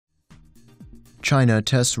China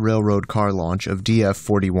tests railroad car launch of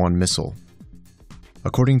DF-41 missile.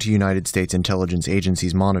 According to United States intelligence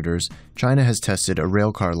agencies' monitors, China has tested a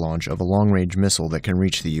railcar launch of a long-range missile that can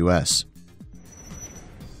reach the U.S.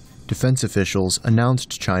 Defense officials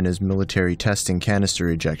announced China's military testing canister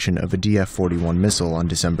ejection of a DF-41 missile on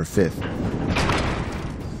December 5th.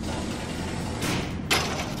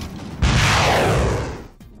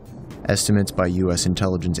 Estimates by U.S.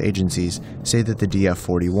 intelligence agencies say that the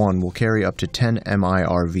DF-41 will carry up to 10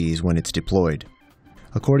 MIRVs when it's deployed.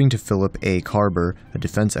 According to Phillip A. Karber, a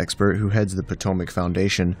defense expert who heads the Potomac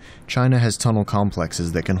Foundation, China has tunnel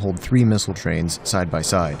complexes that can hold 3 missile trains side by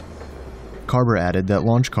side. Karber added that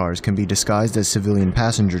launch cars can be disguised as civilian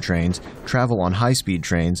passenger trains, travel on high-speed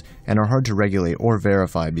trains, and are hard to regulate or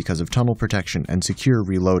verify because of tunnel protection and secure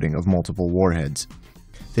reloading of multiple warheads.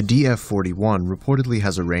 The DF-41 reportedly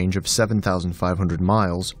has a range of 7,500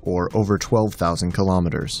 miles, or over 12,000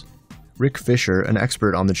 kilometers. Rick Fisher, an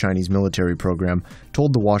expert on the Chinese military program,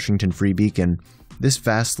 told the Washington Free Beacon, "This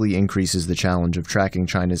vastly increases the challenge of tracking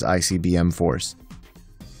China's ICBM force,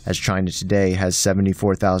 as China today has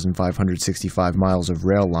 74,565 miles of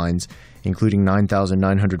rail lines, including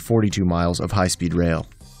 9,942 miles of high-speed rail."